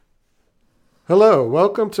Hello,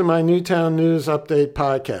 welcome to my Newtown News Update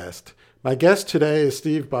podcast. My guest today is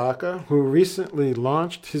Steve Baca, who recently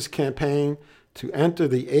launched his campaign to enter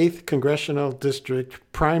the 8th Congressional District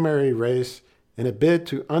primary race in a bid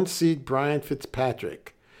to unseat Brian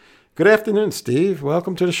Fitzpatrick. Good afternoon, Steve.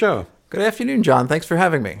 Welcome to the show. Good afternoon, John. Thanks for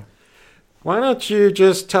having me. Why don't you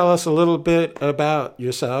just tell us a little bit about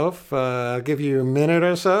yourself? I'll give you a minute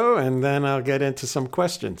or so, and then I'll get into some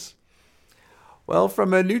questions. Well,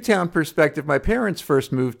 from a Newtown perspective, my parents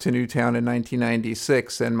first moved to Newtown in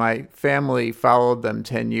 1996, and my family followed them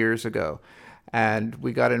 10 years ago. And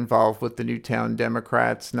we got involved with the Newtown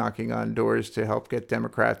Democrats, knocking on doors to help get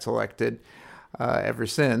Democrats elected ever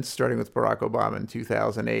since, starting with Barack Obama in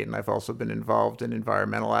 2008. And I've also been involved in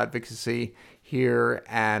environmental advocacy here,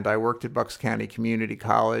 and I worked at Bucks County Community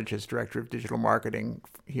College as Director of Digital Marketing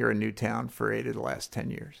here in Newtown for 8 of the last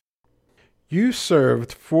 10 years. You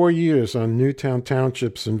served 4 years on Newtown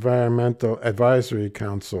Township's Environmental Advisory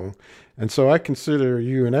Council, and so I consider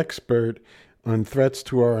you an expert on threats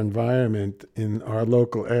to our environment in our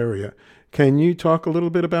local area. Can you talk a little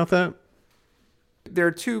bit about that? There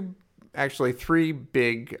are three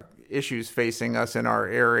big issues facing us in our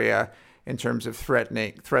area in terms of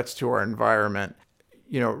threats to our environment.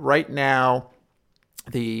 Right now,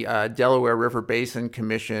 the Delaware River Basin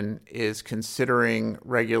Commission is considering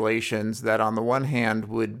regulations that on the one hand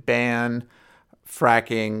would ban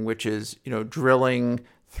fracking, which is, drilling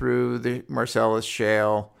through the Marcellus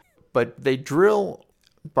Shale, but they drill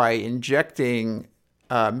by injecting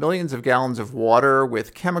millions of gallons of water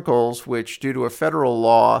with chemicals, which due to a federal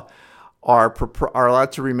law are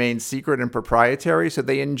allowed to remain secret and proprietary. So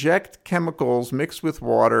they inject chemicals mixed with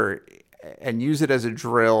water and use it as a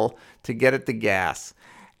drill to get at the gas.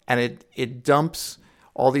 And it dumps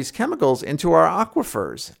all these chemicals into our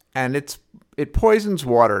aquifers, and it poisons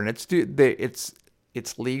water. And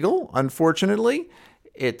it's legal, unfortunately.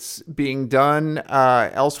 It's being done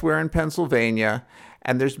elsewhere in Pennsylvania,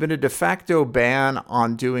 and there's been a de facto ban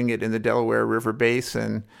on doing it in the Delaware River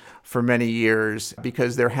Basin for many years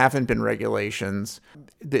because there haven't been regulations.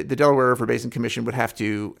 The Delaware River Basin Commission would have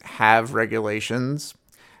to have regulations,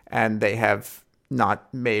 and they have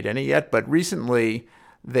not made any yet. But recently,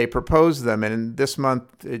 they proposed them, and in this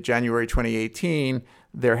month, January 2018,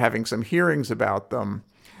 they're having some hearings about them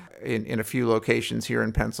in a few locations here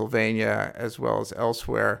in Pennsylvania as well as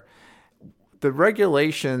elsewhere. The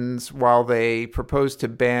regulations, while they propose to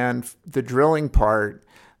ban the drilling part,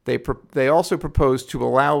 they also propose to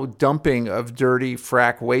allow dumping of dirty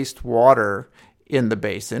frack wastewater in the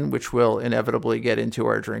basin, which will inevitably get into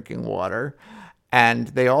our drinking water. And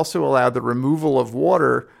they also allow the removal of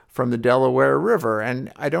water from the Delaware River.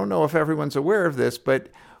 And I don't know if everyone's aware of this, but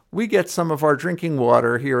we get some of our drinking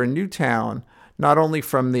water here in Newtown, not only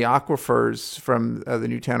from the aquifers from the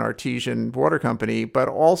Newtown Artesian Water Company, but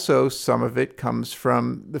also some of it comes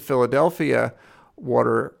from the Philadelphia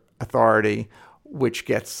Water Authority, which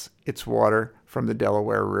gets its water from the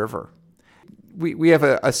Delaware River. We have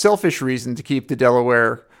a selfish reason to keep the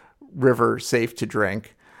Delaware River safe to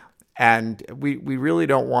drink, and we really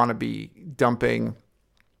don't want to be dumping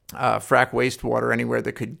frack wastewater anywhere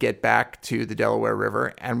that could get back to the Delaware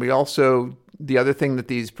River. And we also, the other thing that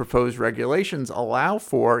these proposed regulations allow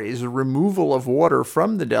for is a removal of water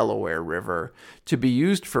from the Delaware River to be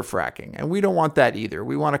used for fracking. And we don't want that either.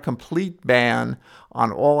 We want a complete ban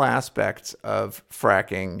on all aspects of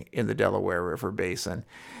fracking in the Delaware River Basin.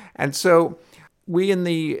 And so we in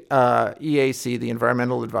the EAC, the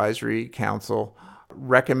Environmental Advisory Council,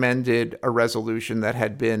 recommended a resolution that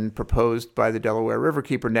had been proposed by the Delaware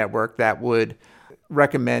Riverkeeper Network that would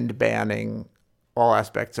recommend banning all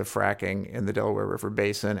aspects of fracking in the Delaware River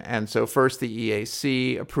Basin. And so first the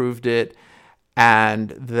EAC approved it,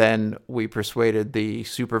 and then we persuaded the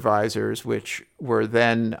supervisors, which were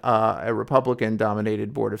then a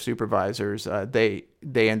Republican-dominated Board of Supervisors. They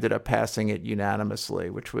ended up passing it unanimously,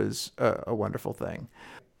 which was a wonderful thing.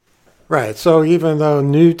 Right. So even though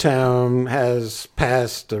Newtown has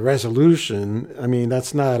passed a resolution, I mean,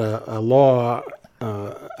 that's not a law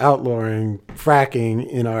outlawing fracking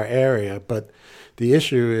in our area, but the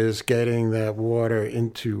issue is getting that water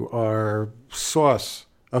into our source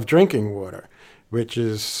of drinking water, which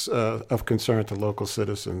is of concern to local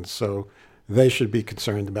citizens. So they should be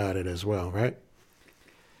concerned about it as well, right?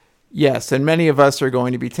 Yes, and many of us are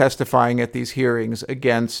going to be testifying at these hearings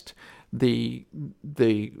against the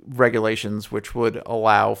regulations which would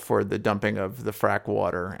allow for the dumping of the frack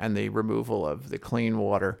water and the removal of the clean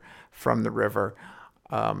water from the river.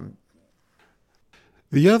 The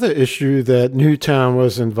other issue that Newtown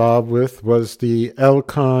was involved with was the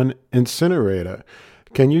Elkhorn incinerator.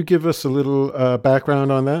 Can you give us a little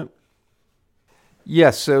background on that?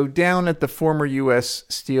 Yes, so down at the former U.S.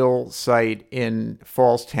 Steel site in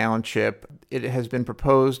Falls Township, it has been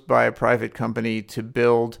proposed by a private company to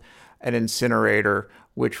build an incinerator,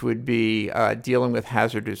 which would be dealing with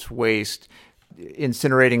hazardous waste,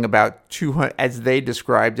 incinerating about 200, as they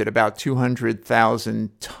described it, about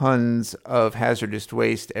 200,000 tons of hazardous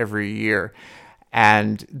waste every year.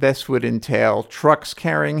 And this would entail trucks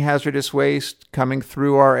carrying hazardous waste coming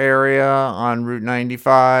through our area on Route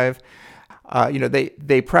 95.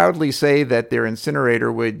 They proudly say that their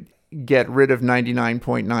incinerator would get rid of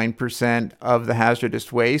 99.9% of the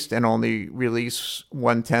hazardous waste and only release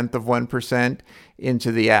 0.1%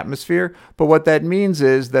 into the atmosphere. But what that means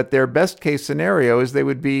is that their best case scenario is they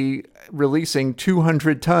would be releasing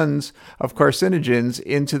 200 tons of carcinogens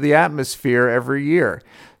into the atmosphere every year.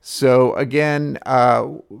 So again,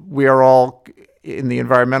 we are all in the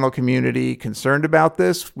environmental community concerned about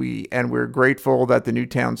this. We're grateful that the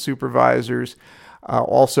Newtown supervisors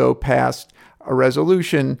also passed a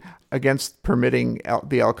resolution against permitting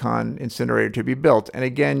the Elcon incinerator to be built. And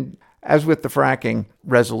again, as with the fracking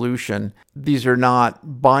resolution, these are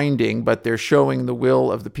not binding, but they're showing the will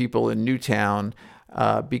of the people in Newtown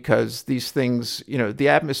because these things, the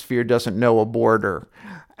atmosphere doesn't know a border.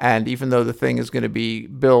 And even though the thing is going to be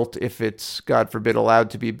built, if it's, God forbid, allowed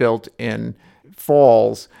to be built in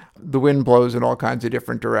Falls, the wind blows in all kinds of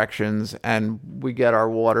different directions, and we get our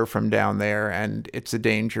water from down there, and it's a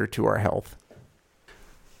danger to our health.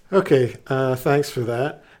 Okay, thanks for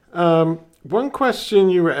that. One question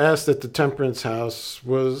you were asked at the Temperance House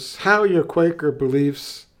was how your Quaker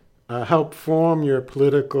beliefs help form your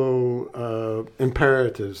political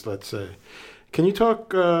imperatives, let's say. Can you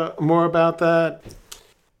talk more about that?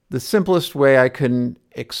 The simplest way I can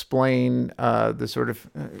explain the sort of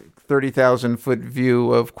 30,000-foot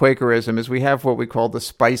view of Quakerism is we have what we call the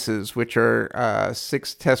SPICES, which are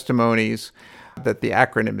 6 testimonies that the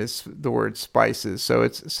acronym is the word SPICES. So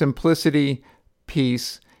it's simplicity,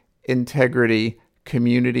 peace, integrity,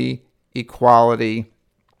 community, equality,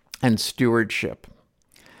 and stewardship.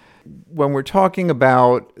 When we're talking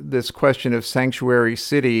about this question of sanctuary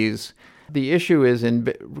cities, the issue is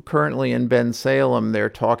currently in Bensalem, they're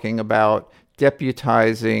talking about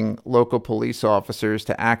deputizing local police officers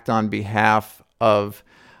to act on behalf of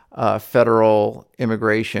federal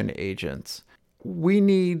immigration agents. We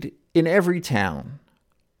need, in every town,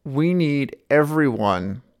 we need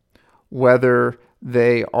everyone, whether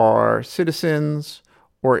they are citizens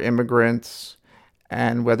or immigrants,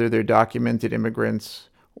 and whether they're documented immigrants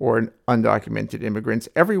or undocumented immigrants,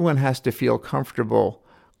 everyone has to feel comfortable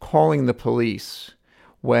calling the police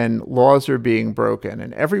when laws are being broken,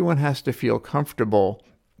 and everyone has to feel comfortable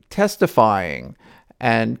testifying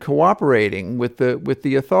and cooperating with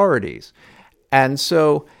the authorities. And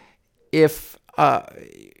so if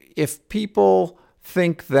people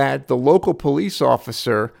think that the local police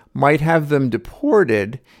officer might have them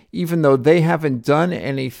deported, even though they haven't done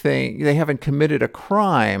anything, they haven't committed a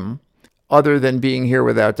crime other than being here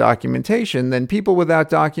without documentation, then people without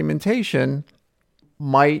documentation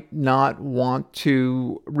might not want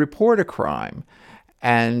to report a crime.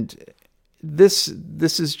 And this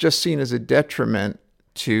is just seen as a detriment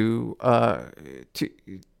to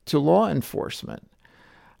law enforcement.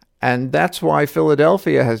 And that's why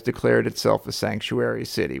Philadelphia has declared itself a sanctuary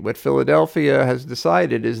city. What Philadelphia has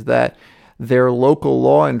decided is that their local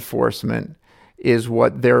law enforcement is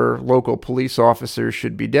what their local police officers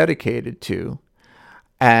should be dedicated to.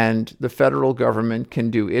 And the federal government can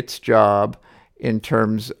do its job in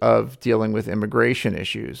terms of dealing with immigration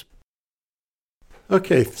issues.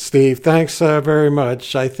 Okay, Steve, thanks very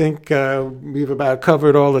much. I think we've about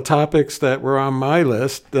covered all the topics that were on my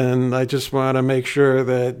list, and I just want to make sure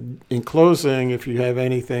that in closing, if you have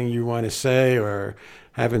anything you want to say or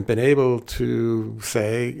haven't been able to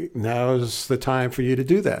say, now's the time for you to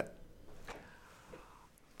do that.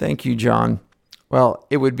 Thank you, John. Well,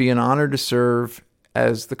 it would be an honor to serve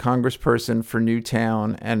as the congressperson for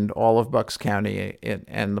Newtown and all of Bucks County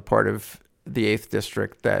and the part of the 8th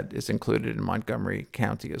District that is included in Montgomery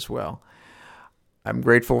County as well. I'm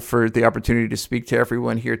grateful for the opportunity to speak to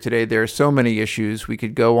everyone here today. There are so many issues. We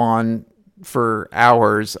could go on for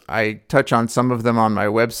hours. I touch on some of them on my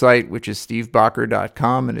website, which is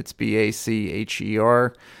stevebacher.com, and it's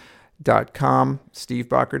BACHER.com,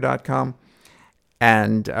 stevebacher.com.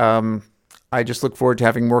 And I just look forward to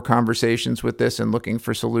having more conversations with this and looking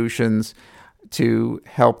for solutions to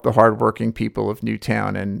help the hardworking people of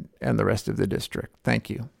Newtown and the rest of the district. Thank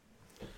you.